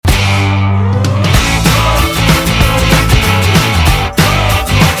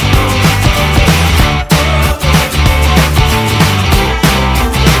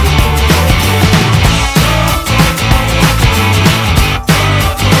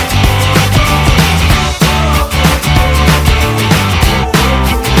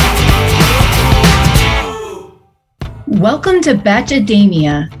Welcome to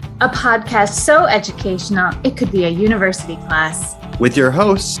Batchademia, a podcast so educational it could be a university class. With your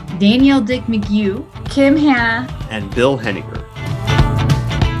hosts, Danielle Dick McHugh, Kim Hannah, and Bill Henniger.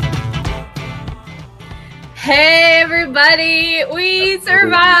 Hey everybody, we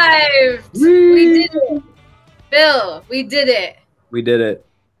survived! We did it! Bill, we did it! We did it.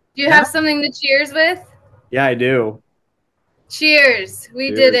 Do you have something to cheers with? Yeah, I do. Cheers!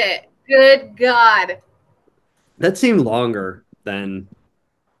 We did it. Good God. That seemed longer than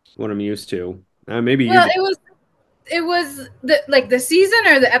what I'm used to. Maybe well, it was the season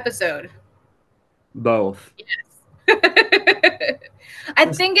or the episode? Both. Yes. I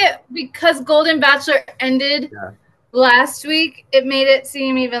think because Golden Bachelor ended last week, it made it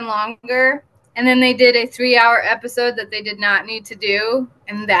seem even longer. And then they did a 3-hour episode that they did not need to do,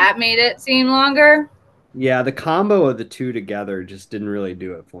 and that made it seem longer. Yeah, the combo of the two together just didn't really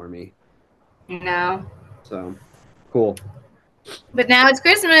do it for me. No. So, cool. But now it's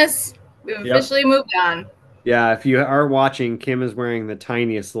Christmas. We've officially moved on. Yeah, if you are watching, Kim is wearing the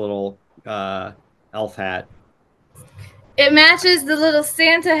tiniest little elf hat. It matches the little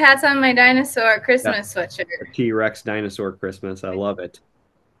Santa hats on my dinosaur Christmas sweatshirt. T-Rex dinosaur Christmas. I love it.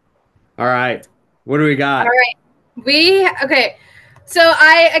 All right. What do we got? All right. Okay. So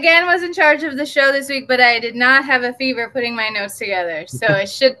I, again, was in charge of the show this week, but I did not have a fever putting my notes together. So it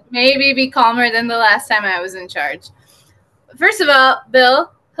should maybe be calmer than the last time I was in charge. First of all,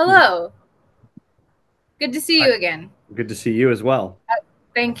 Bill, hello. Good to see you again. Good to see you as well.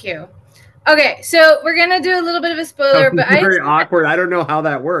 Thank you. Okay, so we're going to do a little bit of a spoiler. But very awkward. I don't know how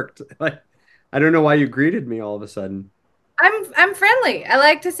that worked. I don't know why you greeted me all of a sudden. I'm friendly. I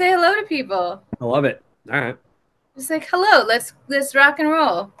like to say hello to people. I love it. All right. Just like, hello, let's rock and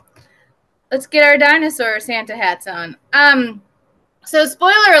roll. Let's get our dinosaur Santa hats on. So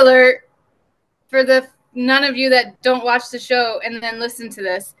spoiler alert for the none of you that don't watch the show and then listen to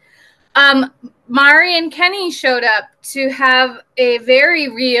this. Mari and Kenny showed up to have a very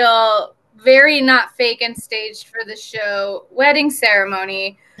real, very not fake and staged for the show wedding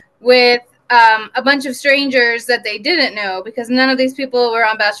ceremony with a bunch of strangers that they didn't know, because none of these people were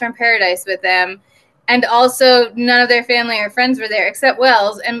on Bachelor in Paradise with them. And also none of their family or friends were there except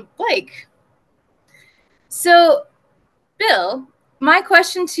Wells and Blake. So, Bill, my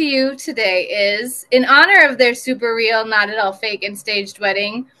question to you today is, in honor of their super real, not at all fake and staged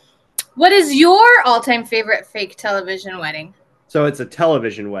wedding, what is your all-time favorite fake television wedding? So it's a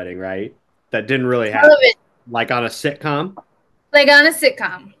television wedding, right? That didn't really happen. Like on a sitcom? Like on a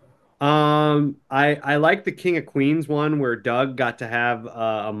sitcom. I like the King of Queens one where Doug got to have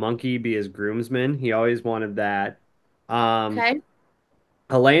a monkey be his groomsman. He always wanted that. Okay.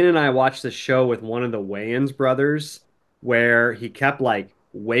 Elaine and I watched the show with one of the Wayans brothers where he kept like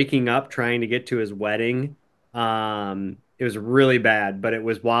waking up trying to get to his wedding. It was really bad, but it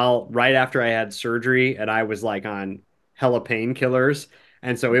was right after I had surgery and I was like on hella painkillers.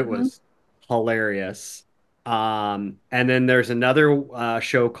 And so it was hilarious. And then there's another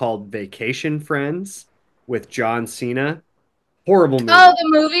show called Vacation Friends with John Cena. Horrible movie. Oh,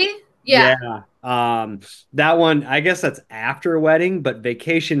 the movie? Yeah. That one, I guess that's after a wedding, but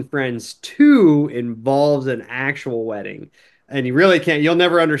Vacation Friends 2 involves an actual wedding. And you'll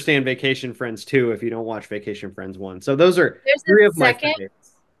never understand Vacation Friends 2 if you don't watch Vacation Friends 1. So those are three of my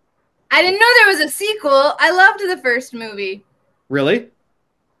favorites. I didn't know there was a sequel. I loved the first movie. Really?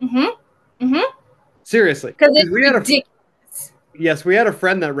 Mm-hmm. Seriously. Because it's ridiculous. Yes, we had a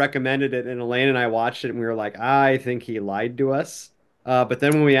friend that recommended it, and Elaine and I watched it, and we were like, I think he lied to us. But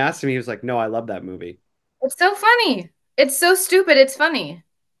then when we asked him, he was like, no, I love that movie. It's so funny. It's so stupid. It's funny.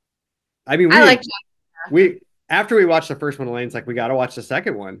 I mean, I like after we watched the first one, Elaine's like, we got to watch the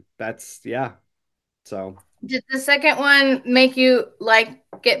second one. So. Did the second one make you like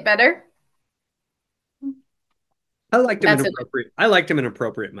it better? I liked him an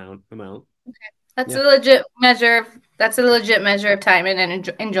appropriate amount. Okay. That's a legit measure. That's a legit measure of time and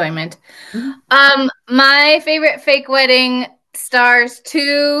enjoyment. My favorite fake wedding stars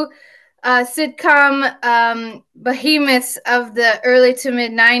two sitcom behemoths of the early to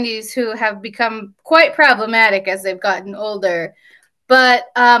mid 90s who have become quite problematic as they've gotten older.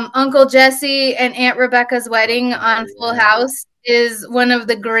 But Uncle Jesse and Aunt Rebecca's wedding on Full House is one of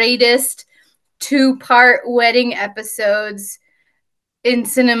the greatest 2-part wedding episodes in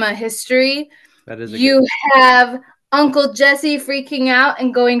cinema history. You have Uncle Jesse freaking out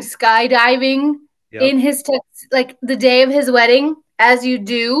and going skydiving in his like the day of his wedding, as you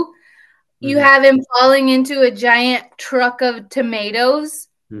do. You have him falling into a giant truck of tomatoes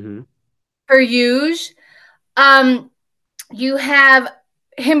per usual. You have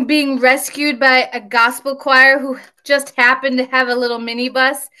him being rescued by a gospel choir who just happened to have a little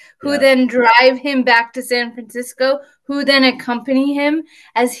minibus, who Yeah. then drive him back to San Francisco, who then accompany him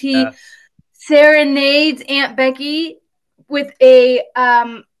as he Yes. serenades Aunt Becky with a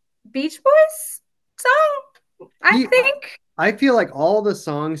Beach Boys song, I He, think. I feel like all the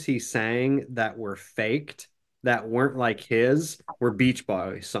songs he sang that were faked, that weren't like his, were Beach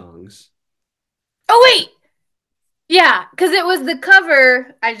Boy songs. Oh, wait. Yeah, because it was the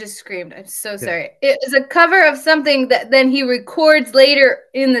cover. I just screamed. I'm so Yeah. sorry. It was a cover of something that then he records later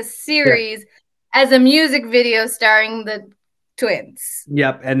in the Yeah. series as a music video starring the twins.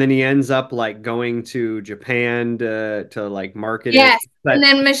 Yep. And then he ends up like going to Japan to like market it. Yes. And But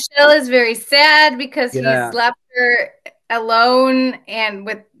then Michelle is very sad because he's yeah, left her alone and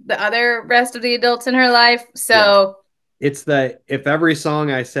with the other rest of the adults in her life. yeah. So, It's the if every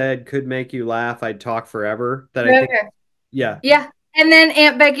song I said could make you laugh, I'd talk forever. That I think, forever. yeah, Yeah. And then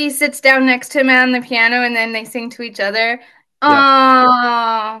Aunt Becky sits down next to him on the piano and then they sing to each other. yeah.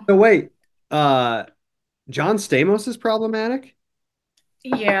 Oh, So wait, uh, John Stamos is problematic?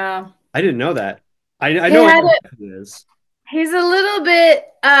 yeah. I didn't know that. I He know had Aaron it. is. He's a little bit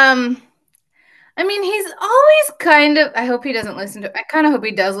I mean, he's always kind of I hope he doesn't listen to I kind of hope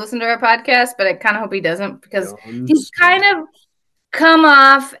he does listen to our podcast, but I kind of hope he doesn't because John he's kind Stamos. of come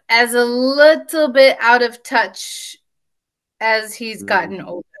off as a little bit out of touch as he's Mm, gotten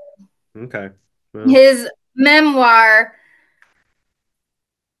older. okay. Well, His memoir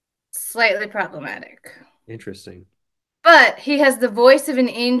slightly problematic. interesting. But he has the voice of an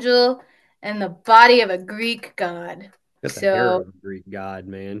angel and the body of a Greek god. Got the hair So of a Greek god,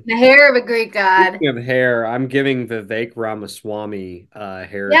 man. the hair of a Greek god. Speaking of hair, I'm giving Vivek Ramaswamy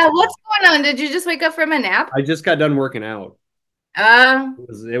hair Yeah, today. what's going on? Did you just wake up from a nap? I just got done working out. Uh, It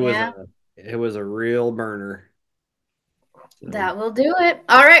was yeah, a real burner. So that will do it.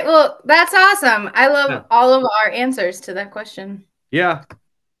 All right, well, that's awesome. I yeah. love all of our answers to that question. Yeah,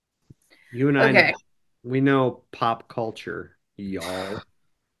 you and I know Okay, we know pop culture, y'all.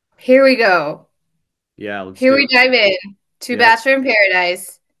 here we go. Yeah, let's Here do we it. dive in to Yep. Bachelor in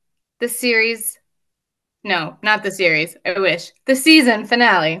Paradise, the series. No, not the series. I wish. The season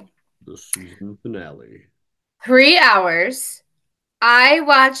finale. The season finale. 3 hours. I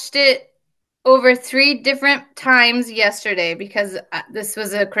watched it over three different times yesterday because this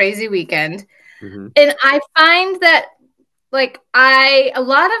was a crazy weekend. Hmm. And I find that a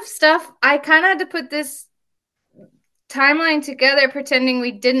lot of stuff I kind of had to put this timeline together pretending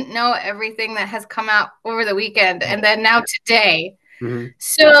we didn't know everything that has come out over the weekend and Oh, then now today. hmm.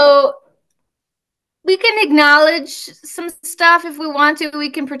 So we can acknowledge some stuff if we want to. We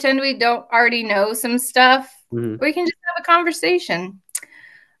can pretend we don't already know some stuff. Hmm. Or we can just have a conversation.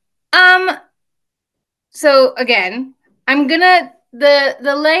 Um, so again, I'm gonna the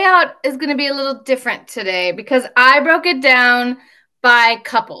layout is gonna be a little different today because I broke it down by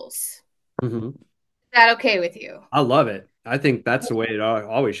couples. Is Hmm. that okay with you? I love it. I think that's the way it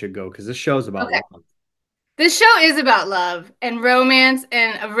always should go because this show's about Okay. love. This show is about love and romance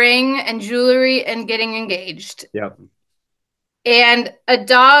and a ring and jewelry and getting engaged. Yep. And a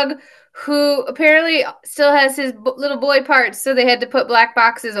dog who apparently still has his little boy parts, so they had to put black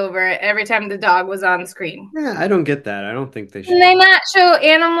boxes over it every time the dog was on screen. Yeah, I don't get that. I don't think they Can should. they not show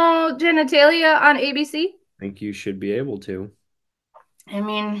animal genitalia on ABC? Think you should be able to. I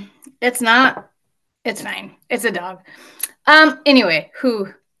mean, it's not. It's fine. It's a dog. Anyway, who?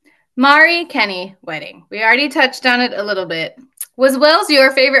 Mari Kenny wedding. We already touched on it a little bit. Was Wells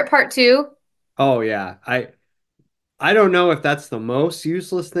your favorite part too? Oh yeah. I don't know if that's the most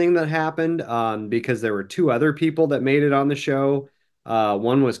useless thing that happened, because there were two other people that made it on the show.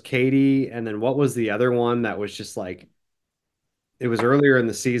 One was Katie, and then what was the other one that was just like it was earlier in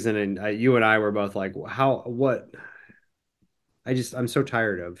the season, and you and I were both like, how, what? I'm so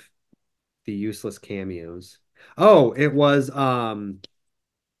tired of the useless cameos. Oh, it was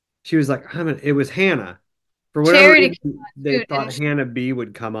she was like, it was Hannah. For whatever Charity reason, they too, thought didn't she? Hannah B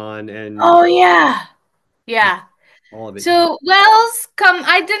would come on and Oh yeah. Yeah. all of it. So Wells come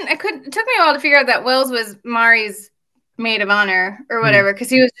I couldn't it took me a while to figure out that Wells was Mari's maid of honor or Mhm. whatever because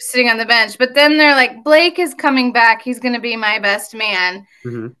he was just sitting on the bench. But then they're like, Blake is coming back. He's gonna be my best man.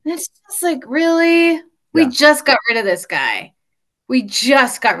 Mhm. And it's just like, really? We Yeah. just got rid of this guy. We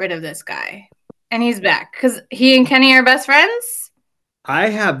just got rid of this guy. And he's back. Because he and Kenny are best friends? I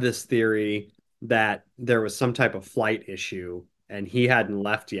have this theory that there was some type of flight issue and he hadn't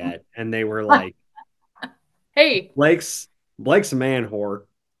left yet. And they were like, Hey. Blake's Blake's a man whore.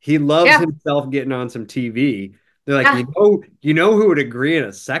 He loves Yeah. himself getting on some TV. They're like, Yeah. you know who would agree in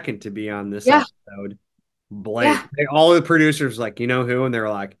a second to be on this Yeah. episode? Yeah, Blake. All the producers like, you know who? And they're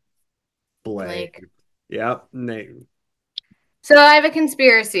like, Blake. Blake. Yep. And they So I have a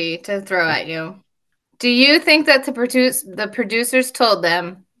conspiracy to throw at you. Do you think that the producers told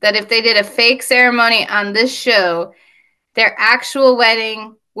them that if they did a fake ceremony on this show, their actual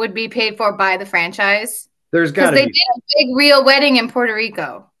wedding would be paid for by the franchise? there's got Because to they be did a big real wedding in Puerto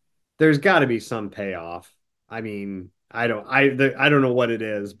Rico. there's got to be some payoff. I mean, I don't know what it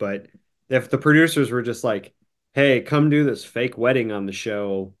is, but if the producers were just like, "Hey, come do this fake wedding on the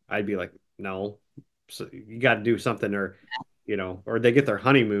show," I'd be like, "No, so you got to do something," or or they get their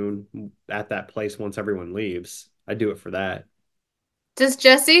honeymoon at that place once everyone leaves. I do it for that. Does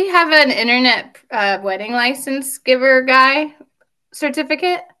Jesse have an internet wedding license giver guy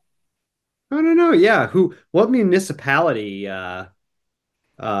certificate? I don't know. Yeah, what municipality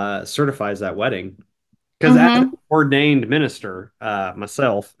certifies that wedding? Because as an Mm-hmm. ordained minister,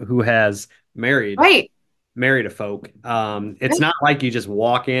 myself, who has married Right. married a folk, it's Right. not like you just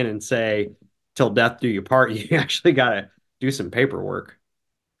walk in and say, "Till death do you part." You actually got to do some paperwork.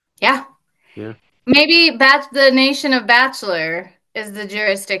 Yeah. Yeah. Maybe the Nation of Bachelor is the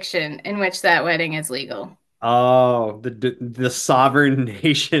jurisdiction in which that wedding is legal. Oh, the sovereign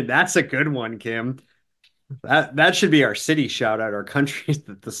nation. That's a good one, Kim. That should be our city shout out, our country,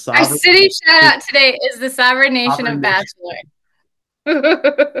 the Our sovereign city shout out today is the sovereign nation sovereign of nation.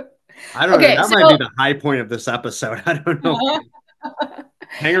 Bachelor. I don't know. Okay, That might be so the high point of this episode. I don't know.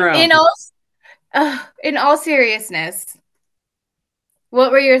 Hang around. in all seriousness,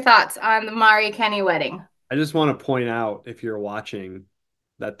 what were your thoughts on the Mari Kenny wedding? I just want to point out, if you're watching,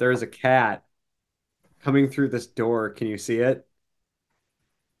 that there's a cat coming through this door. Can you see it?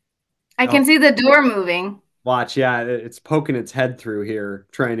 I Oh, can see the door moving. watch. Yeah, it's poking its head through here,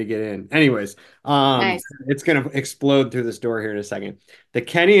 trying to get in. Anyways, Nice. it's gonna explode through this door here in a second. The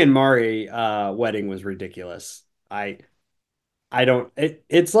Kenny and Mari wedding was ridiculous. I don't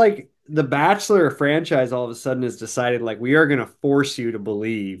it's like the Bachelor franchise all of a sudden has decided like we are gonna force you to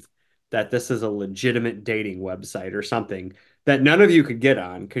believe that this is a legitimate dating website or something that none of you could get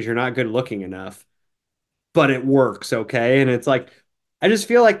on because you're not good looking enough, but it works, okay? And it's like I just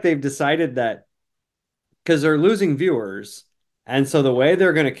feel like they've decided that because they're losing viewers. And so the way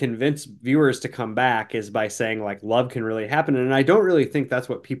they're going to convince viewers to come back is by saying like love can really happen. And I don't really think that's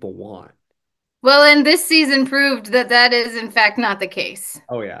what people want. Well, and this season proved that that is in fact not the case.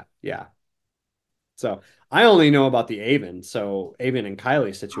 Oh yeah, yeah. So I only know about the Aven. So Aven and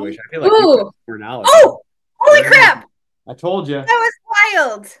Kylie situation. I feel like you have Ooh. more knowledge. Oh, holy Yeah, crap. I told you. That was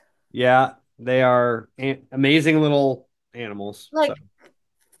wild. Yeah, they are amazing little animals. So Like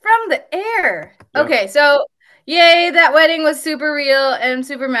from the air. yep. Okay, so yay, that wedding was super real and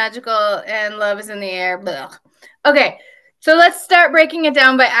super magical, and love is in the air. Blah. Okay, so let's start breaking it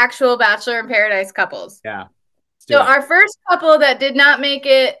down by actual Bachelor in Paradise couples. Yeah, let's So do it. our first couple that did not make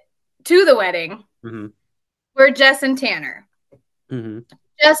it to the wedding Hmm. were Jess and Tanner. Hmm.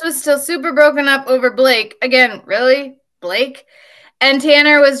 Jess was still super broken up over Blake. Again, really? Blake? And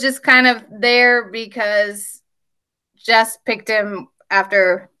Tanner was just kind of there because Jess picked him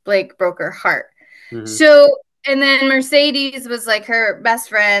after Blake broke her heart. Hmm. So, and then Mercedes was like her best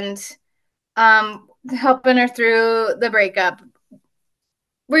friend, helping her through the breakup.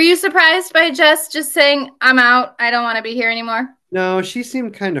 Were you surprised by Jess just saying, I'm out, I don't want to be here anymore? No, she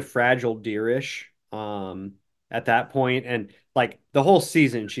seemed kind of fragile deerish at that point. And like the whole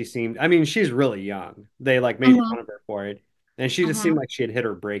season, she seemed, I mean, she's really young. They like made Mm-hmm. fun of her for it. And she just seemed Mm-hmm. like she had hit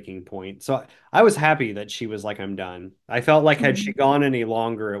her breaking point. So I was happy that she was like, I'm done. I felt like had she Mm-hmm. gone any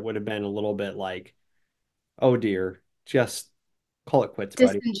longer, it would have been a little bit like, oh dear, just call it quits,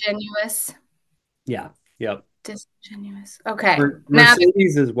 buddy. Disingenuous. Yeah. Yep. Disingenuous. Okay. Now,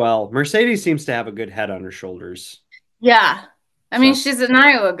 Mercedes as well. Mercedes seems to have a good head on her shoulders. yeah. I mean, So she's an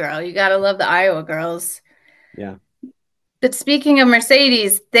Iowa girl. You got to love the Iowa girls. yeah. But speaking of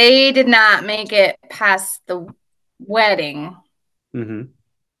Mercedes, they did not make it past the wedding. Hmm.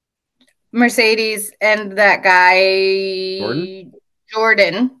 Mercedes and that Jordan? guy,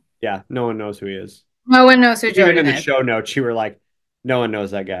 Jordan. Yeah. No one knows who he is. No one knows who Even in Jordan the is. show notes, you were like, no one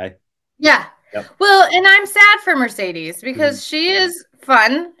knows that guy. Yeah. Yep. Well, and I'm sad for Mercedes Mhm. because she is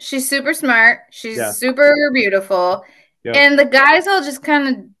fun. She's super smart. She's Yeah. super beautiful. Yep. And the guys all just kind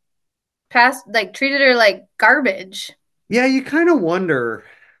of passed, like, treated her like garbage. Yeah, you kind of wonder,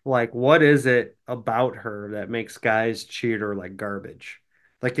 like, what is it about her that makes guys treat her like garbage?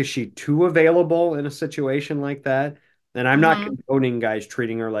 Like, is she too available in a situation like that? And I'm not Hmm. condoning guys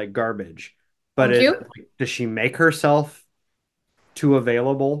treating her like garbage, but Thank you. does she make herself too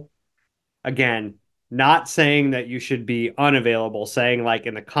available? Again, not saying that you should be unavailable, saying like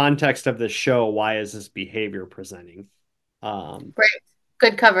in the context of the show, why is this behavior presenting? Right.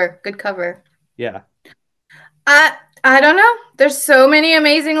 Good cover. Good cover. Yeah. I I don't know. There's so many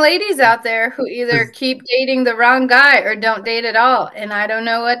amazing ladies out there who either 'Cause keep dating the wrong guy or don't date at all. And I don't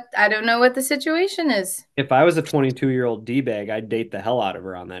know what the situation is. if I was a 22-year-old D-bag, I'd date the hell out of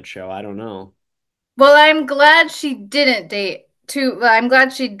her on that show. I don't know. Well, I'm glad she didn't date too. Well, I'm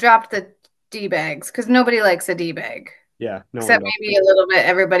glad she dropped the D bags because nobody likes a D bag Yeah, no one except does. maybe a little bit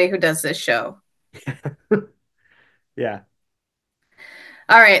everybody who does this show. Yeah.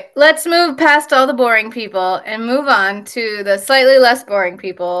 All right, let's move past all the boring people and move on to the slightly less boring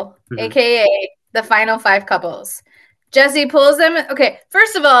people, Mhm. aka the final five couples. Jesse pulls them. Okay,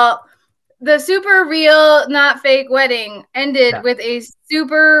 first of all, the super real, not fake wedding ended Yeah. with a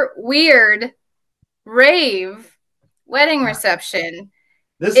super weird rave wedding reception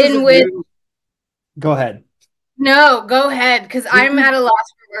This is a in which new. Go ahead. no, go ahead, because I'm at a loss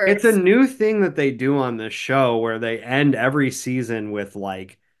for It's a words. new thing that they do on this show where they end every season with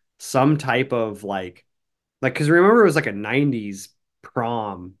like some type of like because remember it was like a 90s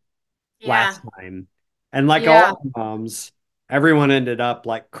prom Yeah, last time. And like yeah, all the moms, everyone ended up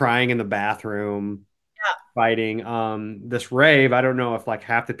like crying in the bathroom, yeah. fighting. This rave, I don't know if like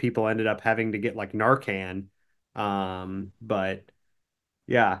half the people ended up having to get like Narcan. But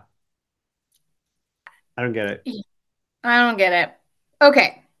yeah, I don't get it. I don't get it. Okay,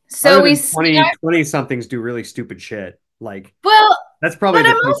 Other so we than see 20 somethings do really stupid shit. Like well, that's probably but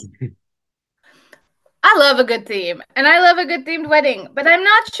the I'm also thing. I love a good theme and I love a good themed wedding, but I'm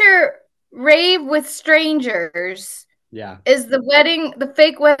not sure rave with strangers Yeah. is the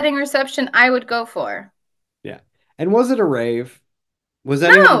fake wedding reception I would go for. Yeah. And was it a rave? Was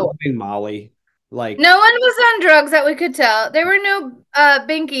anyone No. doing Molly? Like, No one was on drugs that we could tell. There were no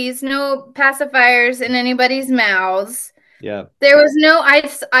binkies, no pacifiers in anybody's mouths. yeah, There was no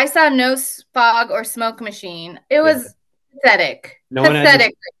I saw no fog or smoke machine. It yeah. was pathetic. No one had to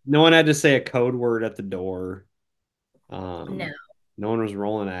Pathetic. no one had to say a code word at the door. No. No one was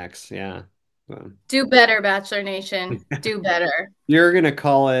rolling X. Yeah. So, Do better, Bachelor Nation. Do better. you're gonna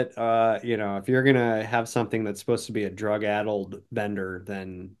call it if you're gonna have something that's supposed to be a drug-addled bender,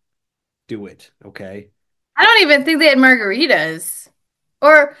 then do it, okay? I don't even think they had margaritas.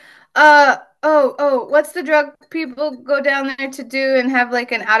 Or what's the drug people go down there to do and have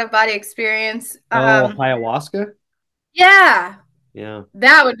like an out of body experience? Oh, ayahuasca? Yeah. Yeah.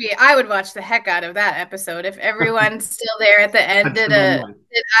 That would be I would watch the heck out of that episode if everyone's still there at the end That's the number one.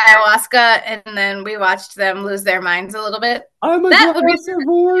 did ayahuasca and then we watched them lose their minds a little bit. I'm a That would be glass of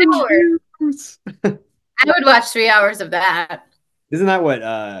orange 3 hours. juice. I would watch 3 hours of that. Isn't that what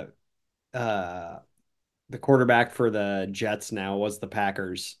uh the quarterback for the Jets now was the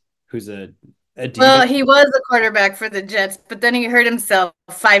Packers, who's a D-back Well, he was a quarterback for the Jets, but then he hurt himself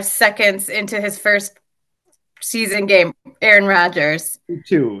 5 seconds into his first season game, Aaron Rodgers.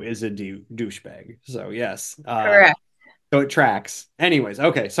 too is a douchebag. So yes. Correct. So it tracks. Anyways,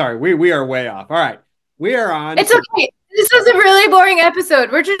 okay, sorry. We are way off. All right. We are on It's to okay. This was a really boring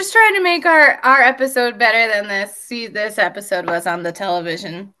episode. We're just trying to make our episode better than this episode was on the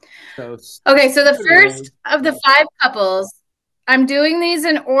television. so Okay, so the stupid first of the five couples, I'm doing these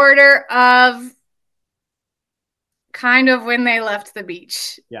in order of kind of when they left the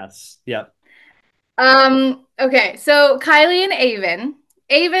beach. yes. Yep. Okay, so Kylee and Aven.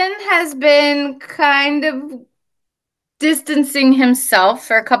 Aven has been kind of distancing himself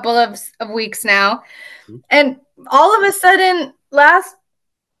for a couple of weeks now. And all of a sudden,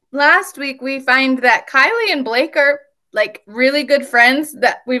 last week we find that Kylee and Blake are like really good friends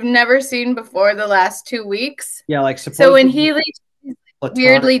that we've never seen before the last 2 weeks. Yeah, like So when supposedly he leaves, he's platonic.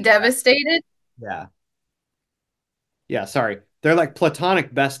 weirdly devastated. Yeah. Yeah, sorry. They're like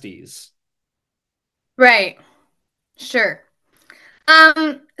platonic besties. Right. Sure.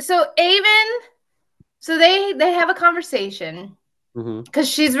 So Aven, so they have a conversation Hmm. because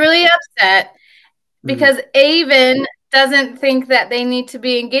she's really upset Hmm. because Aven doesn't think that they need to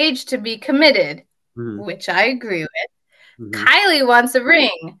be engaged to be committed, Hmm. which I agree with. Hmm. Kylee wants a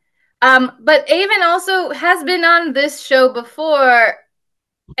ring. But Aven also has been on this show before,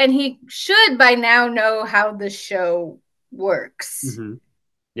 and he should by now know how the show works. Hmm.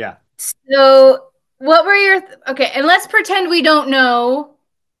 Yeah. So, what were your okay? And let's pretend we don't know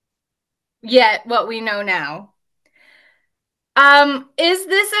yet what we know now. Is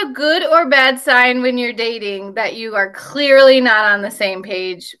this a good or bad sign when you're dating that you are clearly not on the same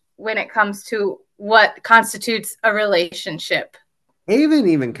page when it comes to what constitutes a relationship? Avon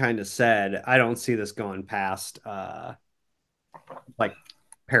even kind of said, I don't see this going past like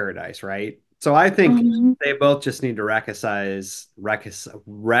paradise, right? So I think Mhm. they both just need to Recognize.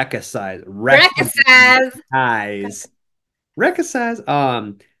 recognize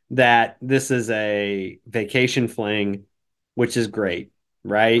that this is a vacation fling, which is great,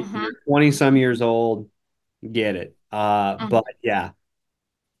 right? Mhm, You're 20 some years old, get it. mhm. But yeah,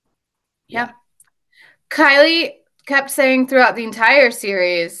 yeah, Yeah. Kylee kept saying throughout the entire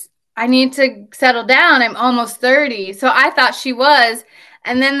series, I need to settle down. I'm almost 30. So I thought she was.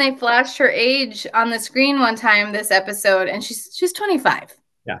 And then they flashed her age on the screen one time this episode, and she's 25.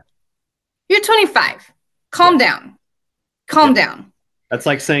 yeah, You're 25. yeah, Calm down. yeah. Calm down. That's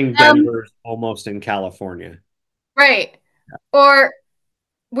like saying Um, Denver's almost in California. right. Or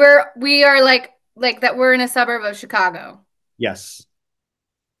we are like that we're in a suburb of Chicago. Yes,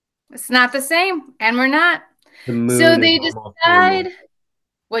 It's not the same, and we're not. the So moon is they almost near Mars. decide.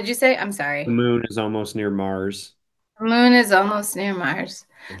 What'd you say? I'm The sorry. moon is almost near Mars. The moon is almost near Mars.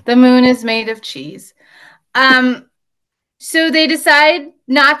 The moon is made of cheese. Um, so they decide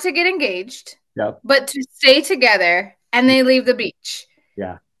not to get engaged, Yep. but to stay together, and they leave the beach.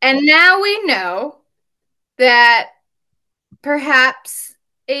 Yeah. And now we know that perhaps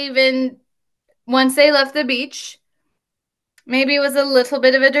even once they left the beach, maybe it was a little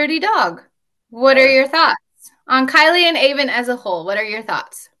bit of a dirty dog. What Oh, are yeah. your thoughts on Kylee and Aven as a whole? What are your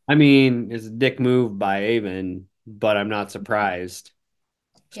thoughts? I mean, it's a dick move by Avon, but I'm not surprised.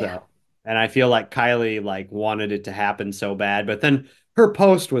 Yeah. So, and I feel like Kylie like wanted it to happen so bad, but then her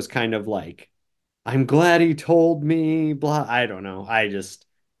post was kind of like, I'm glad he told me, blah. I don't know. I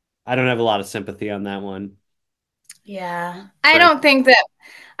don't have a lot of sympathy on that one. Yeah. Right. I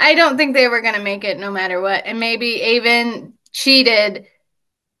don't think they were going to make it no matter what. And maybe Aven cheated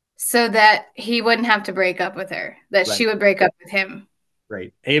so that he wouldn't have to break up with her, that Right. she would break up with him.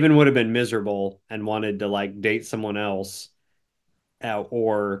 Right. Avon would have been miserable and wanted to like date someone else,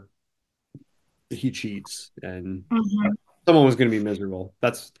 or he cheats and Mhm. someone was going to be miserable.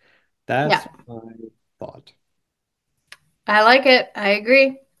 That's Yeah. my thought. I like it. I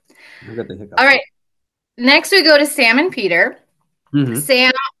agree. I got the All hiccups. right. Next, we go to Sam and Peter. Hmm.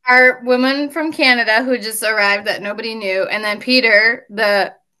 Sam, our woman from Canada who just arrived that nobody knew, and then Peter,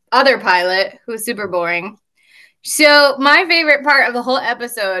 the other pilot who's super boring. So my favorite part of the whole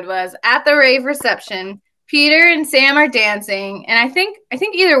episode was at the rave reception. Peter and Sam are dancing, and I think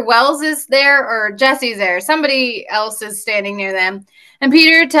either Wells is there or Jesse's there. Somebody else is standing near them. And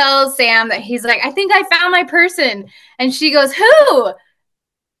Peter tells Sam that he's like, I think I found my person. And she goes, Who?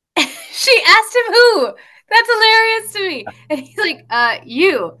 She asked him who. That's hilarious to me. And he's like,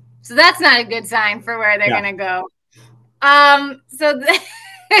 you. So that's not a good sign for where they're Yeah. gonna go.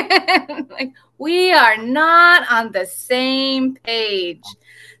 Like we are not on the same page.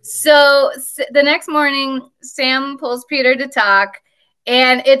 So the next morning, Sam pulls Peter to talk,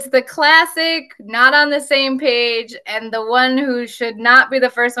 and it's the classic not on the same page, and the one who should not be the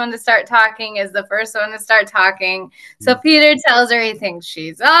first one to start talking is the first one to start talking. So Peter tells her he thinks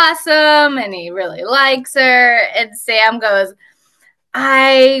she's awesome and he really likes her, and Sam goes,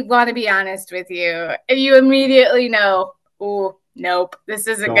 I want to be honest with you. And you immediately know, oh, nope, this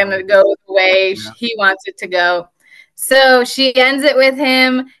isn't going to So, go the way yeah. he wants it to go. So she ends it with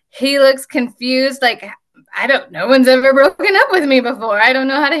him. He looks confused, like, I don't, no one's ever broken up with me before. I don't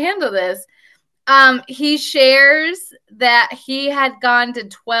know how to handle this. He shares that he had gone to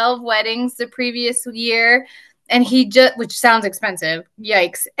 12 weddings the previous year, and he just, which sounds expensive,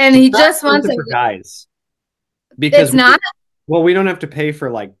 yikes. And It's he not just wants expensive a, for guys because it's not, well, we don't have to pay for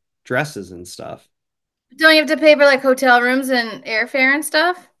like dresses and stuff. don't you have to pay for like hotel rooms and airfare and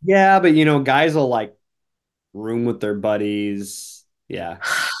stuff? Yeah, but guys will like room with their buddies. Yeah.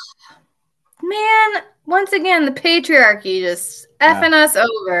 Man, once again, the patriarchy just Yeah. effing us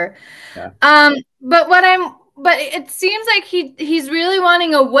over. Yeah. But it seems like he's really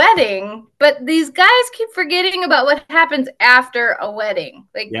wanting a wedding, but these guys keep forgetting about what happens after a wedding.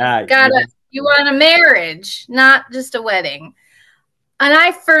 Like Yeah. you want a marriage, not just a wedding. And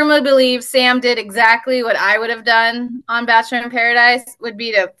I firmly believe Sam did exactly what I would have done on Bachelor in Paradise, would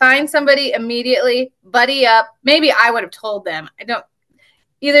be to find somebody immediately, buddy up. Maybe I would have told them. I don't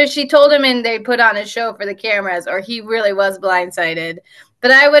Either she told him and they put on a show for the cameras, or he really was blindsided. But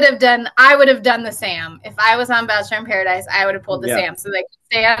I would have done the Sam. If I was on Bachelor in Paradise, I would have pulled the Yeah. Sam so they could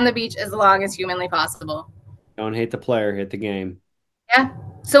stay on the beach as long as humanly possible. Don't hate the player, hit the game. Yeah.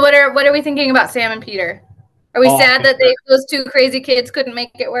 So what are we thinking about Sam and Peter? Are we Oh, sad that those two crazy kids couldn't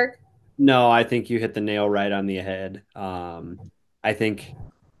make it work? no, I think you hit the nail right on the head. I think,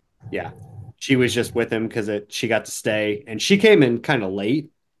 yeah, she was just with him because she got to stay, and she came in kind of late,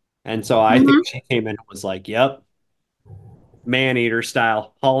 and so I think Mm-hmm. she came in and was like, "Yep, man-eater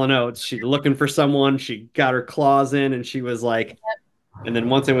style, Hall and Oates. She looking for someone. She got her claws in, and she was like, and then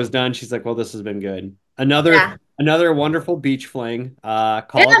once it was done, she's like, "Well, this has been good." Yeah. Another wonderful beach fling. Yeah.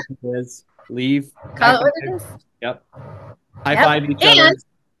 Call it what it is. Leave. High Call it what it five. is. Yep. High Yep. five each other. And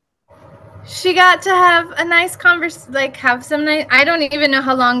she got to have a nice have some nice. I don't even know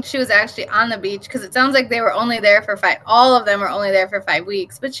how long she was actually on the beach because it sounds like they were only there for all of them were only there for 5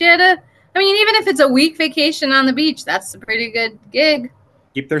 weeks. But she had even if it's a week vacation on the beach, that's a pretty good gig.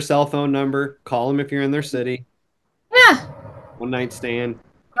 Keep their cell phone number. Call them if you're in their city. Yeah. One night stand.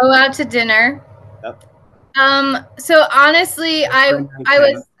 Go out to dinner. Yep. So honestly, I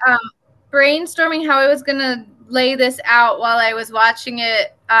was brainstorming how I was gonna lay this out while I was watching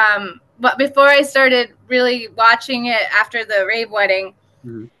it. But before I started really watching it after the rave wedding,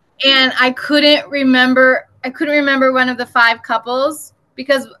 and I couldn't remember one of the 5 couples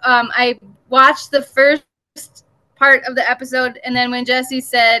because I watched the first part of the episode, and then when Jesse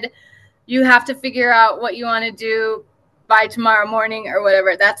said you have to figure out what you want to do by tomorrow morning or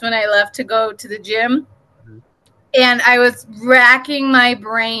whatever, that's when I left to go to the gym. And I was racking my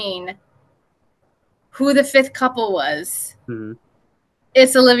brain who the 5th couple was.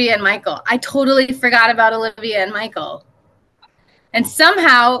 It's Olivia and MIchael. I totally forgot about Olivia and MIchael. And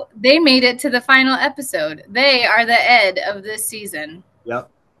somehow they made it to the final episode. They are the Ed of this season. Yep.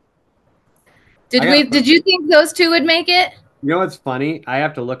 Did you think those 2 would make it? You know what's funny? I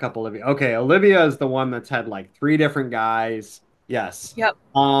have to look up Olivia. Okay, Olivia is the one that's had like 3 different guys. Yes. Yep.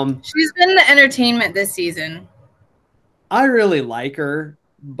 She's been the entertainment this season. I really like her,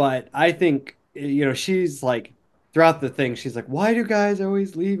 but I think, she's like, throughout the thing, she's like, why do guys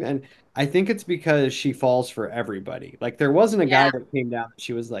always leave? And I think it's because she falls for everybody. Like, there wasn't a guy that came down that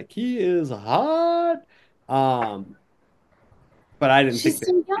she was like, he is hot. But I didn't think she's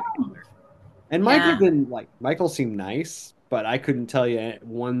too young. And Michael didn't Michael seemed nice, but I couldn't tell you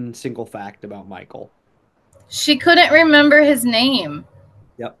one single fact about Michael. She couldn't remember his name.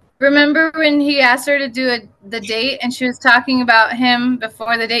 Yep. Remember when he asked her to do the date and she was talking about him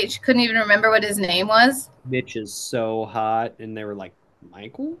before the date? She couldn't even remember what his name was. Mitch is so hot. And they were like,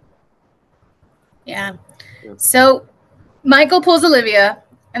 Michael? Yeah. So Michael pulls Olivia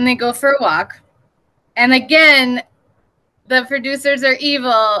and they go for a walk. And again, the producers are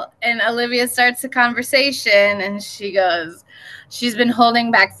evil and Olivia starts a conversation and she goes, she's been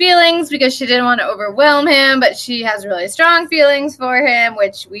holding back feelings because she didn't want to overwhelm him, but she has really strong feelings for him,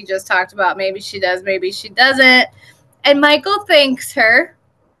 which we just talked about. Maybe she does, maybe she doesn't. And Michael thanks her.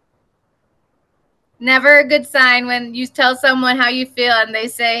 Never a good sign when you tell someone how you feel and they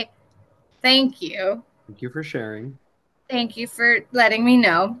say, thank you. Thank you for sharing. Thank you for letting me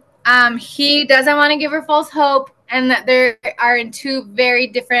know. He doesn't want to give her false hope and that they are in 2 very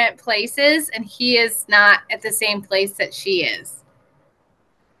different places and he is not at the same place that she is.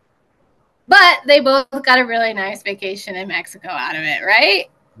 But they both got a really nice vacation in Mexico out of it, right?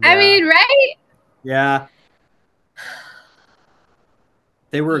 Yeah. I mean, right? Yeah.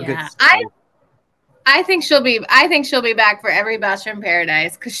 They were a good I think she'll be back for every Bachelor in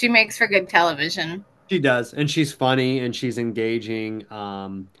Paradise because she makes for good television. She does, and she's funny and she's engaging.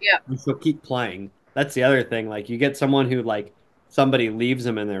 And she'll keep playing. That's the other thing. Like you get someone who somebody leaves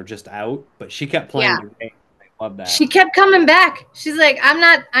them and they're just out, but she kept playing the game. I love that. She kept coming back. She's like,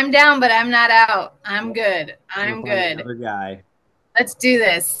 I'm down, but I'm not out. I'm good. I'm good. Another guy. Let's do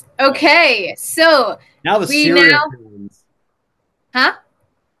this. Okay, so now the serious ones. Huh?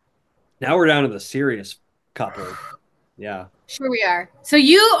 Now we're down to the serious couple. Yeah. Sure we are. So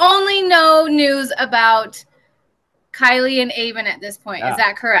you only know news about Kylee and Aven at this point. Is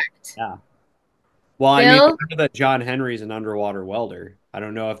that correct? Yeah. Well, I know that John Henry's an underwater welder. I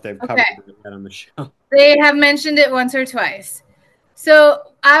don't know if they've covered that on the show. They have mentioned it once or twice. So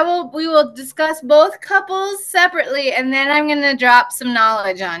we will discuss both couples separately, and then I'm going to drop some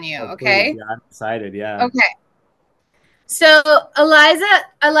knowledge on you, okay? Yeah, I'm excited, yeah. Okay. So Eliza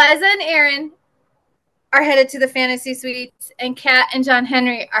and Aaron are headed to the fantasy suites, and Kat and John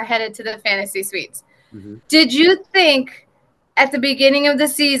Henry are headed to the fantasy suites. Mm-hmm. Did you think at the beginning of the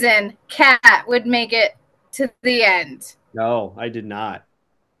season Kat would make it to the end? No, I did not.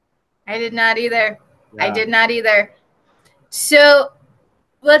 I did not either. Yeah. I did not either. So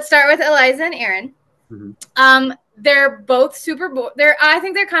let's start with Eliza and Aaron. Mm-hmm. They're both super I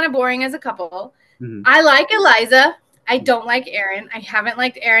think they're kind of boring as a couple. Mm-hmm. I like Eliza. I don't like Aaron. I haven't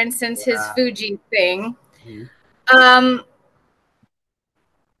liked Aaron since his Fuji thing. Mm-hmm.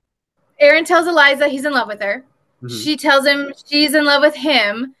 Aaron tells Eliza he's in love with her. Mm-hmm. She tells him she's in love with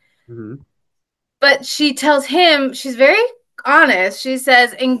him. Mm-hmm. But she tells him she's very honest. She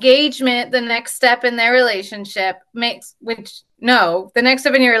says engagement, the next step in their relationship, the next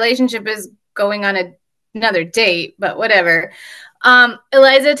step in your relationship is going on another date, but whatever.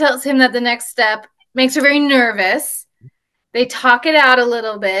 Eliza tells him that the next step makes her very nervous. They talk it out a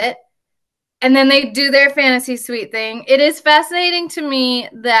little bit, and then they do their fantasy suite thing. It is fascinating to me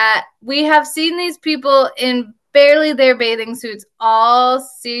that we have seen these people in barely their bathing suits all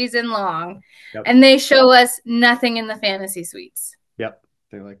season long, Yep. and they show us nothing in the fantasy suites. Yep.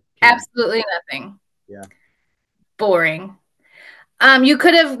 They're like, absolutely nothing. Yeah. Boring. You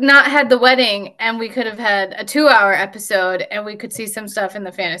could have not had the wedding, and we could have had a 2-hour episode, and we could see some stuff in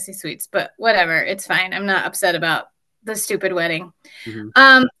the fantasy suites. But whatever, it's fine. I'm not upset about the stupid wedding.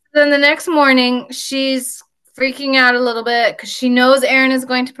 Mm-hmm. Then the next morning, she's freaking out a little bit because she knows Aaron is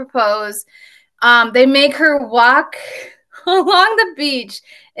going to propose. They make her walk along the beach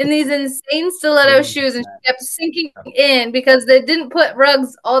in these insane stiletto shoes, and she kept sinking in because they didn't put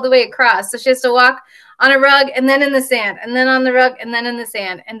rugs all the way across. So she has to walk on a rug and then in the sand, and then on the rug and then in the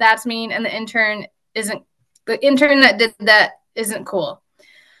sand. And that's mean. And the intern that did that isn't cool.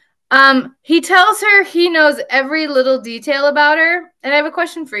 He tells her he knows every little detail about her. And I have a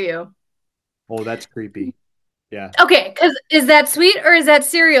question for you. Oh, that's creepy. Yeah. Okay, because is that sweet or is that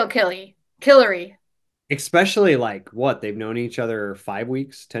serial killery? Especially like what? They've known each other 5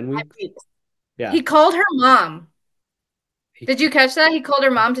 weeks, 10 weeks? 5 weeks. Yeah. He called her mom. Did you catch that? He called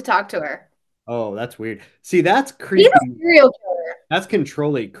her mom to talk to her. Oh, that's weird. See, that's creepy. He's a serial killer. That's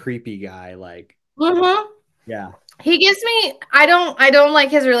controlling creepy guy. Like, yeah. He gives me, I don't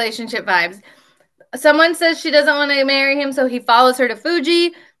like his relationship vibes. Someone says she doesn't want to marry him, so he follows her to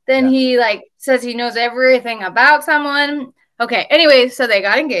Fuji. Then he like says he knows everything about someone. Okay. Anyway, so they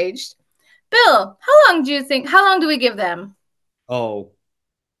got engaged. Bill, how long do we give them? Oh,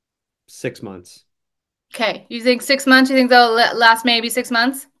 6 months. Okay. You think 6 months? You think they'll last maybe 6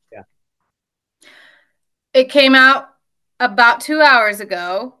 months? Yeah. It came out about 2 hours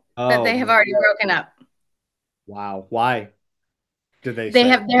ago that they have already broken up. Wow. Why did they say?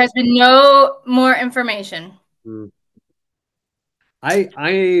 There has been no more information.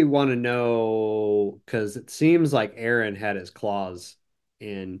 I want to know because it seems like Aaron had his claws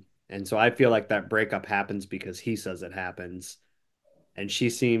in, and so I feel like that breakup happens because he says it happens, and she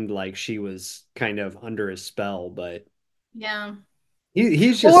seemed like she was kind of under his spell, but yeah,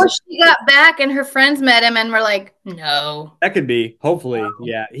 he's just. Or she got back and her friends met him and were like, no. That could be. Hopefully,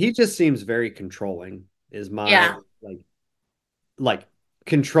 yeah. He just seems very controlling. Is my like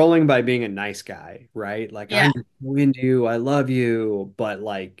controlling by being a nice guy, right? Like I'm into you, I love you, but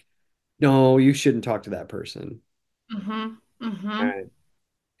like, no, you shouldn't talk to that person.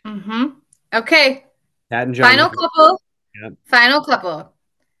 Okay. Pat and John. Final couple. Yep. Final couple.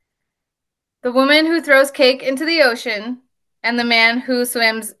 The woman who throws cake into the ocean and the man who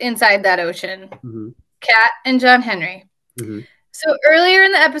swims inside that ocean. Kat and John Henry. So earlier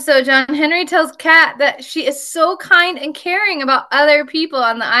in the episode, John Henry tells Kat that she is so kind and caring about other people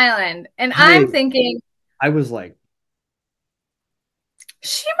on the island. And I'm thinking, I was like,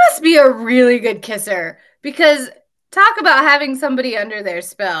 she must be a really good kisser, because talk about having somebody under their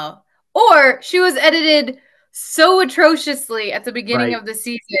spell. Or she was edited so atrociously at the beginning of the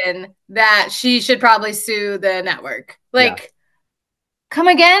season that she should probably sue the network. Like, come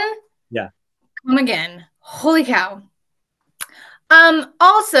again? Yeah. Come again. Holy cow.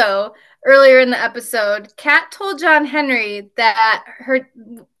 Also, earlier in the episode, Kat told John Henry that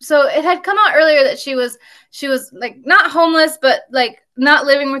so it had come out earlier that she was like not homeless, but like not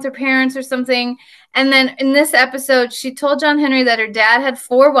living with her parents or something. And then in this episode, she told John Henry that her dad had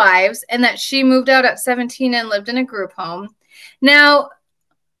 4 wives and that she moved out at 17 and lived in a group home. Now,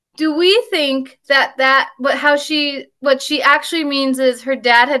 do we think what she actually means is her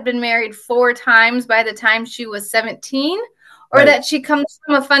dad had been married 4 times by the time she was 17? Or that she comes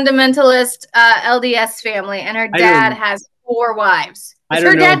from a fundamentalist LDS family and her dad has 4 wives? Is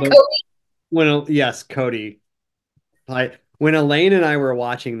her dad Cody? Yes, Cody. When Elaine and I were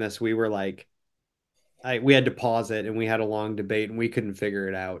watching this, we were like, we had to pause it and we had a long debate and we couldn't figure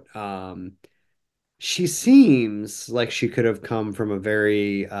it out. She seems like she could have come from a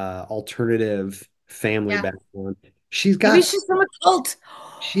very alternative family background. Maybe she's from a cult.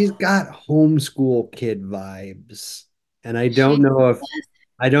 She's got homeschool kid vibes. And I don't know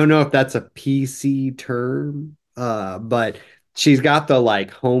if that's a PC term, but she's got the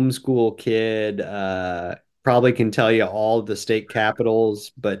like homeschool kid, probably can tell you all the state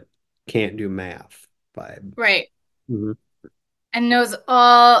capitals, but can't do math vibe. Right. And knows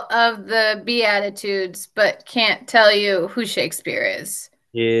all of the Beatitudes, but can't tell you who Shakespeare is.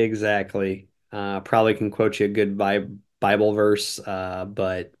 Exactly. Probably can quote you a good Bible verse,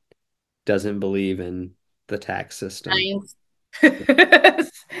 but doesn't believe in the tax system. Science.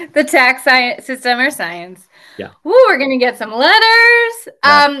 The tax science system or science. Yeah. Ooh, we're gonna get some letters.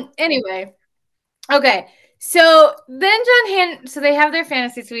 Yeah. Anyway. Okay. So then so they have their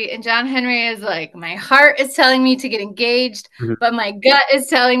fantasy suite, and John Henry is like, my heart is telling me to get engaged, Mhm. but my gut is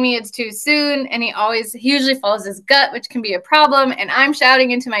telling me it's too soon. And he usually follows his gut, which can be a problem. And I'm shouting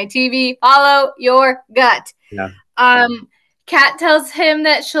into my TV, follow your gut. Yeah. Kat tells him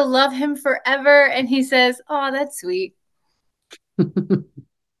that she'll love him forever, and he says, oh, that's sweet.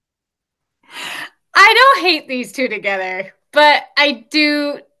 I don't hate these two together, but I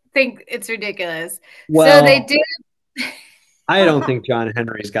do think it's ridiculous. So they Well, do. I don't think John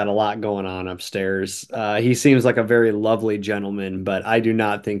Henry's got a lot going on upstairs. He seems like a very lovely gentleman, but I do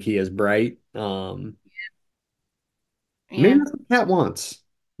not think he is bright. Maybe Yeah. that's what Kat wants.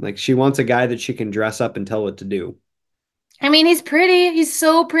 Like she wants a guy that she can dress up and tell what to do. I mean, he's pretty. He's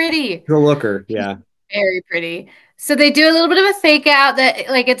so pretty. The looker, He's yeah. very pretty. So they do a little bit of a fake out that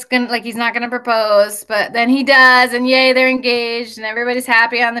like he's not gonna propose, but then he does, and yay, they're engaged, and everybody's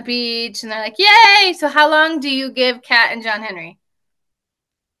happy on the beach, and they're like, yay! So how long do you give Kat and John Henry?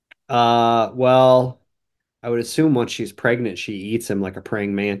 Well, I would assume once she's pregnant, she eats him like a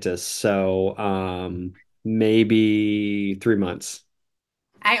praying mantis. So, maybe 3 months.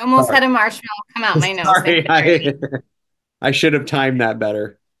 I almost Sorry. had a marshmallow come out my nose. Thank Sorry, you very much. I should have timed that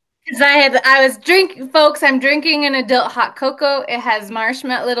better. Because I was drinking, folks. I'm drinking an adult hot cocoa. It has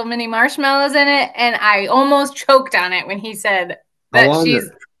little mini marshmallows in it, and I almost choked on it when he said How that long? she's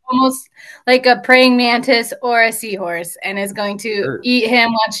almost like a praying mantis or a seahorse, and is going to Dirt. eat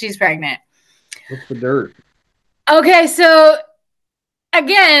him once she's pregnant. What's the dirt? Okay, so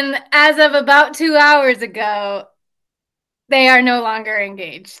again, as of about 2 hours ago, they are no longer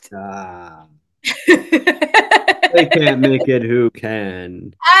engaged. Ah, they can't make it. Who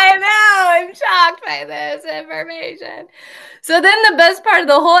can? I know. I'm shocked by this information. So then the best part of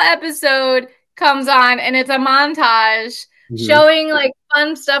the whole episode comes on, and it's a montage Mhm. showing like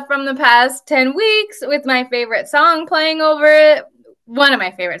fun stuff from the past 10 weeks with my favorite song playing over it. One of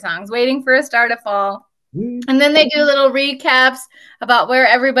my favorite songs, Waiting for a Star to Fall. And then they do little recaps about where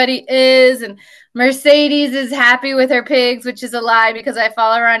everybody is. And Mercedes is happy with her pigs, which is a lie because I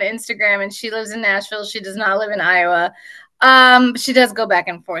follow her on Instagram and she lives in Nashville. She does not live in Iowa. She does go back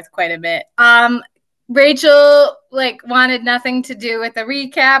and forth quite a bit. Rachel like wanted nothing to do with the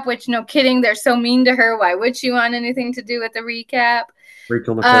recap, which no kidding, they're so mean to her. Why would she want anything to do with the recap?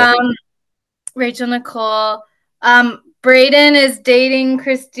 Rachel Nicole. Um, Rachel Nicole. Brayden is dating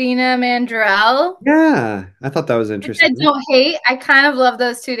Christina Mandrell, Yeah, I thought that was which I interesting. don't hate. I kind of love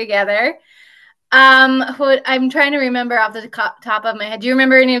those two together. Who I'm trying to remember off the top of my head. Do you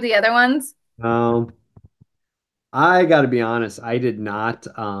remember any of the other ones? Um, I got to be honest, I did not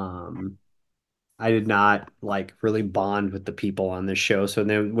like really bond with the people on this show. So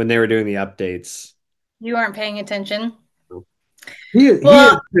then when they were doing the updates, You weren't paying attention. he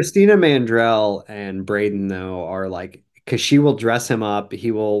Well, is Christina Mandrell and Braden though are like because she will dress him up.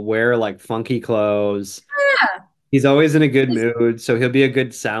 He will wear like funky clothes. yeah, He's always in a good mood, so he'll be a good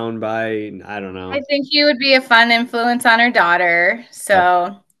soundbite. I don't I know. think he would be a fun influence on her daughter. Yep.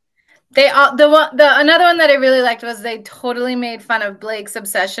 So they all the another one that I really liked was they totally made fun of Blake's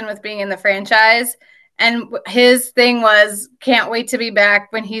obsession with being in the franchise, and his thing was can't wait to be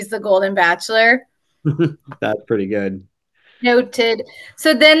back when he's the Golden Bachelor. That's pretty good. Noted.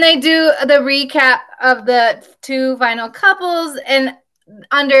 So then they do the recap of the two final couples, and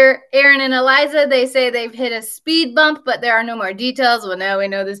under Aaron and Eliza, they say they've hit a speed bump, but there are no more details. Well, now we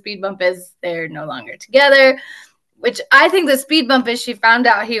know the speed bump is they're no longer together, which I think the speed bump is she found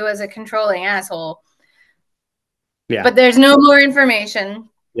out he was a controlling asshole. Yeah. But there's no more information.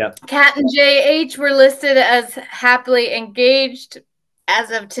 Yep. Kat and JH were listed as happily engaged. As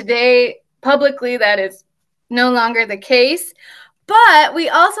of today, publicly, that is no longer the case. But we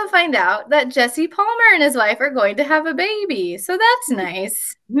also find out that Jesse Palmer and his wife are going to have a baby. So that's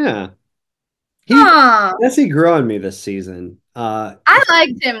nice. Yeah. He Huh. Jesse grew on me this season. I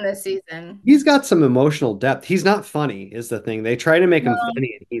liked him this season. He's got some emotional depth. He's not funny, is the thing. They try to make him No.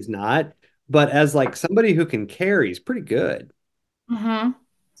 funny and he's not. But as like somebody who can carry, he's pretty good. Mm-hmm.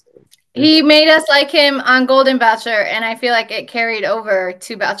 Yeah, He made us like him on Golden Bachelor, and I feel like it carried over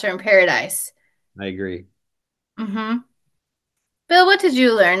to Bachelor in Paradise. I agree. Mm-hmm. Bill, what did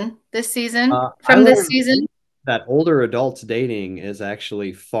you learn this season I from this learned season? that older adults dating is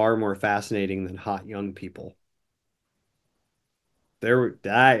actually far more fascinating than hot young people.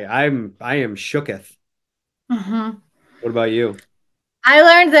 I am shooketh. Mm-hmm. What about you? I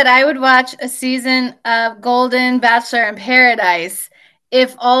learned that I would watch a season of Golden Bachelor in Paradise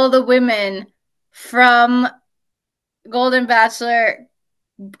if all the women from Golden Bachelor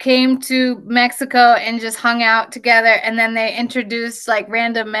came to Mexico and just hung out together, and then they introduced like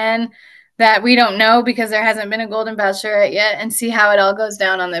random men that we don't know because there hasn't been a Golden Bachelorette yet, and see how it all goes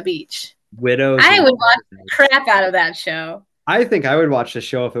down on the beach. Widows I and would watch the Paradise. crap out of that show. I think I would watch the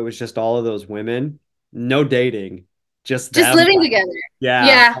show if it was just all of those women, no dating, just Just them. living together. Yeah.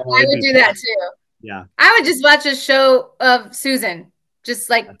 Yeah, Oh, I it'd would be do fun. that too. Yeah. I would just watch a show of Susan, just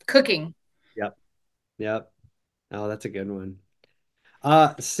like cooking. Yep. Yep. Oh, that's a good one.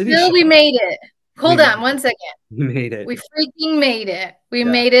 City Still, Show. we made it. We Hold made on one second. we made it. We freaking made it. We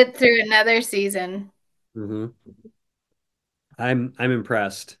Yeah. made it through another season. hmm I'm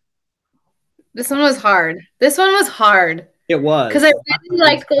impressed. This one was hard. This one was hard It because I was. Lots really of things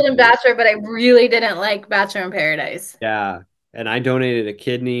liked Golden happened. Bachelor, but I really didn't like Bachelor in Paradise. Yeah. And I donated a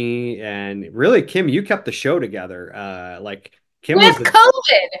kidney, and really, Kim, you kept the show together. Like Kim was With the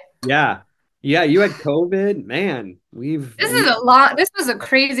COVID, yeah. Yeah, you had COVID. Man, this we is a lot. This was a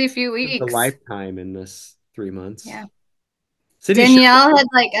crazy few lived a weeks. lifetime in this 3 months. Yeah. City Show. Danielle had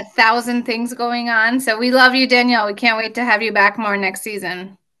like 1,000 things going on. So we love you, Danielle. We can't wait to have you back more next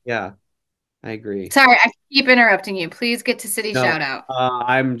season. Yeah, I agree. Sorry, I keep interrupting you. Please get to city shout No, out.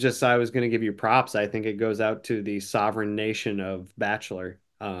 I was going to give you props. I think it goes out to the sovereign nation of Bachelor.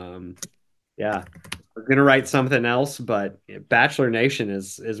 Yeah, we're going to write something else, but Bachelor Nation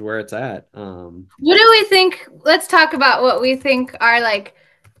is where it's at. What do we think? Let's talk about what we think are like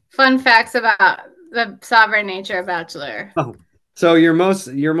fun facts about the sovereign nature of Bachelor. Oh, so your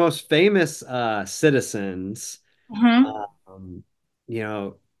most famous citizens, Mm-hmm. um,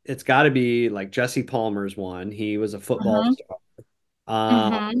 it's got to be like Jesse Palmer's one. He was a football Mm-hmm. star.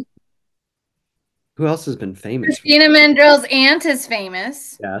 Um, Mm-hmm. who else has been famous? Christina Mandrell's aunt is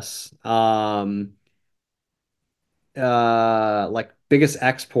famous. Yes. Like biggest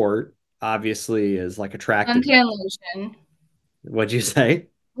export obviously is like attractiveness. Suntan lotion. What'd you say?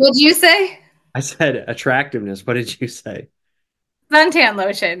 What'd you say? I said attractiveness. What did you say? Suntan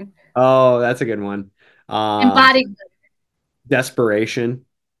lotion Oh, that's a good one. and Um, body. desperation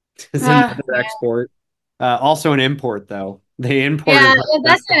is Uh, another export. Also an import though. They imported yeah, like well,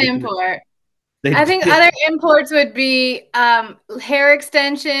 that's an desperation. import. They I think did. other imports would be hair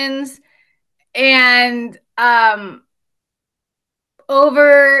extensions and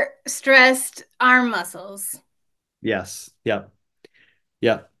overstressed arm muscles. Yes. Yep.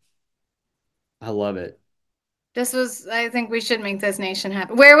 Yep. I love it. I think we should make this nation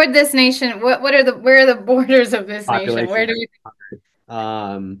happen. Where would this nation, where are the borders of this nation? Where Population. do we,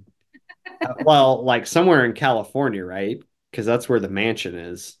 Um, well, like somewhere in California, right? Because that's where the mansion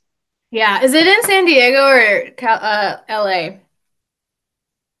is. yeah, is it in San Diego or LA?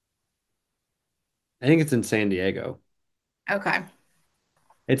 I think it's in San Diego. Okay.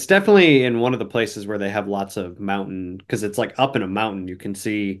 It's definitely in one of the places where they have lots of mountain, because it's like up in a mountain. You can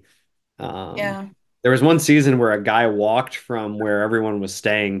see. Um, Yeah. there was one season where a guy walked from where everyone was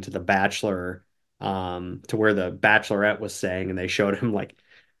staying to the Bachelor, to where the Bachelorette was staying, and they showed him like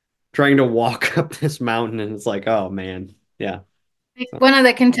trying to walk up this mountain, and it's like, oh man, yeah. Like So, one of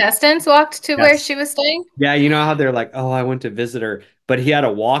the contestants walked to where yes. she was staying. Yeah, you know how they're like, oh, I went to visit her, but he had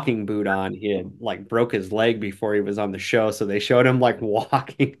a walking boot on. He had like broke his leg before he was on the show, so they showed him like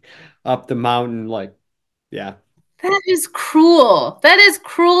walking up the mountain, like, yeah. That is cruel. That is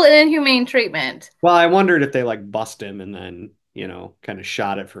cruel and inhumane treatment. Well, I wondered if they like bust him and then, kind of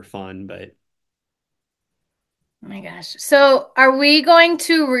shot it for fun, but Oh my gosh. So, are we going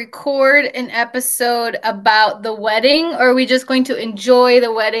to record an episode about the wedding, or are we just going to enjoy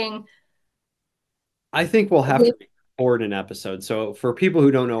the wedding? I think we'll have to record an episode. So for people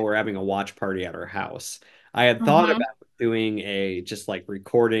who don't know, we're having a watch party at our house. I had thought Mhm. about doing a just like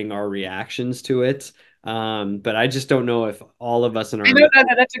recording our reactions to it. But I just don't know if all of us in I don't know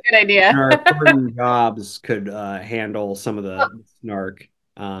that that's a good idea. our important jobs could handle some of the snark.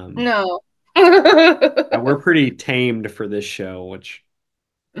 No. We're pretty tamed for this show, which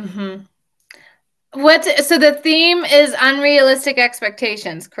hmm so the theme is unrealistic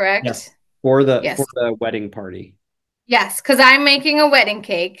expectations, yes, correct? for the Yes. wedding party. Yes, because I'm making a wedding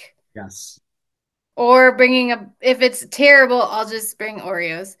cake Yes. or bringing if it's terrible, I'll just bring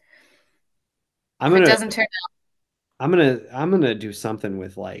Oreos. I'm If it gonna doesn't turn I'm gonna do something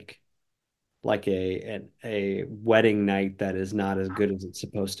with like a wedding night that is not as good as it's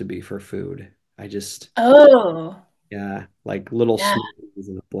supposed to be for food. I just out. Oh, yeah, like little yeah. smoothies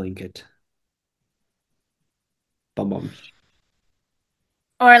in a blanket. Bum bum.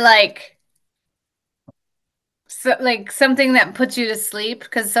 Or like like something that puts you to sleep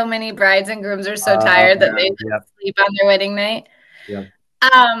because so many brides and grooms are so tired that they sleep on their wedding night. Yeah.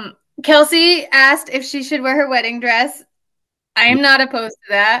 Kelsey asked if she should wear her wedding dress. I am not opposed to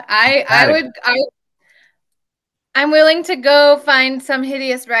that. I'm willing to go find some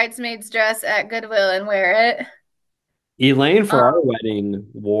hideous bridesmaid's dress at Goodwill and wear it. Elaine, for our wedding,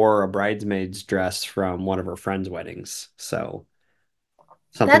 wore a bridesmaid's dress from one of her friends' weddings. So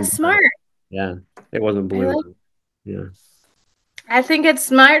something. That's smart. Yeah, it wasn't blue. Yeah. I think it's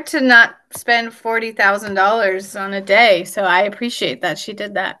smart to not spend $40,000 on a day. So I appreciate that she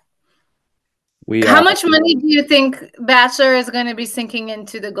did that. How much money do you think Bachelor is going to be sinking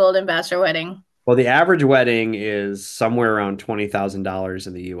into the Golden Bachelor wedding? Well, the average wedding is somewhere around $20,000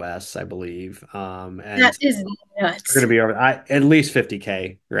 in the U.S., I believe. And that is nuts. We're going to be over at least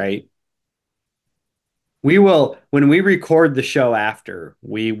 $50K, right? We will, when we record the show after,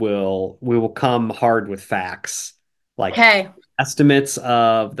 we will come hard with facts, like estimates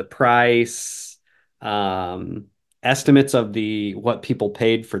of the price, estimates of what people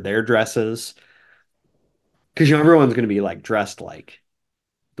paid for their dresses, because everyone's going to be like dressed like.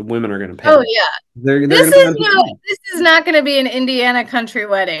 The women are going to pay. Oh yeah, this is not going to be an Indiana country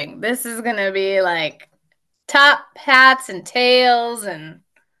wedding. This is going to be like top hats and tails, and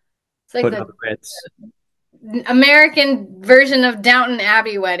it's like the American version of Downton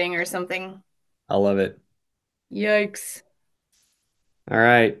Abbey wedding or something. I love it. Yikes! All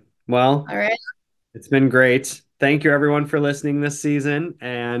right. Well, all right. It's been great. Thank you, everyone, for listening this season,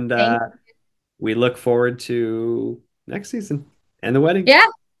 and we look forward to next season and the wedding. Yeah.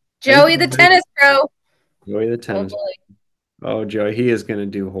 Joey the tennis pro. Joey the tennis. Oh, Joey, he is going to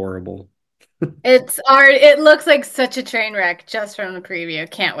do horrible. It looks like such a train wreck just from the preview.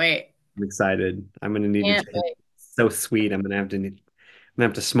 Can't wait. I'm excited. I'm going to need it. It's so sweet. I'm going to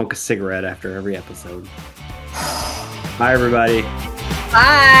have to smoke a cigarette after every episode. Bye, everybody.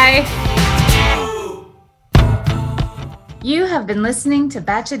 Bye. You have been listening to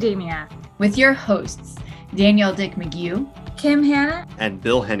Bachelormania with your hosts, Danielle Dick McGee, Kim Hanna, and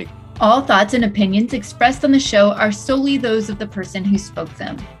Bill Hennig. All thoughts and opinions expressed on the show are solely those of the person who spoke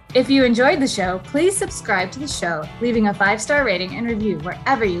them. If you enjoyed the show, please subscribe to the show, leaving a 5-star rating and review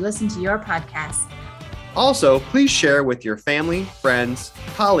wherever you listen to your podcast. Also, please share with your family, friends,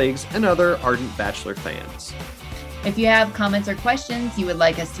 colleagues, and other ardent Bachelor fans. If you have comments or questions you would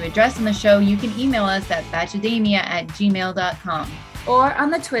like us to address on the show, you can email us at bachelormania@gmail.com. Or on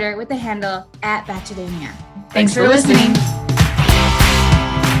the Twitter with the handle @Bachelormania. Thanks for listening.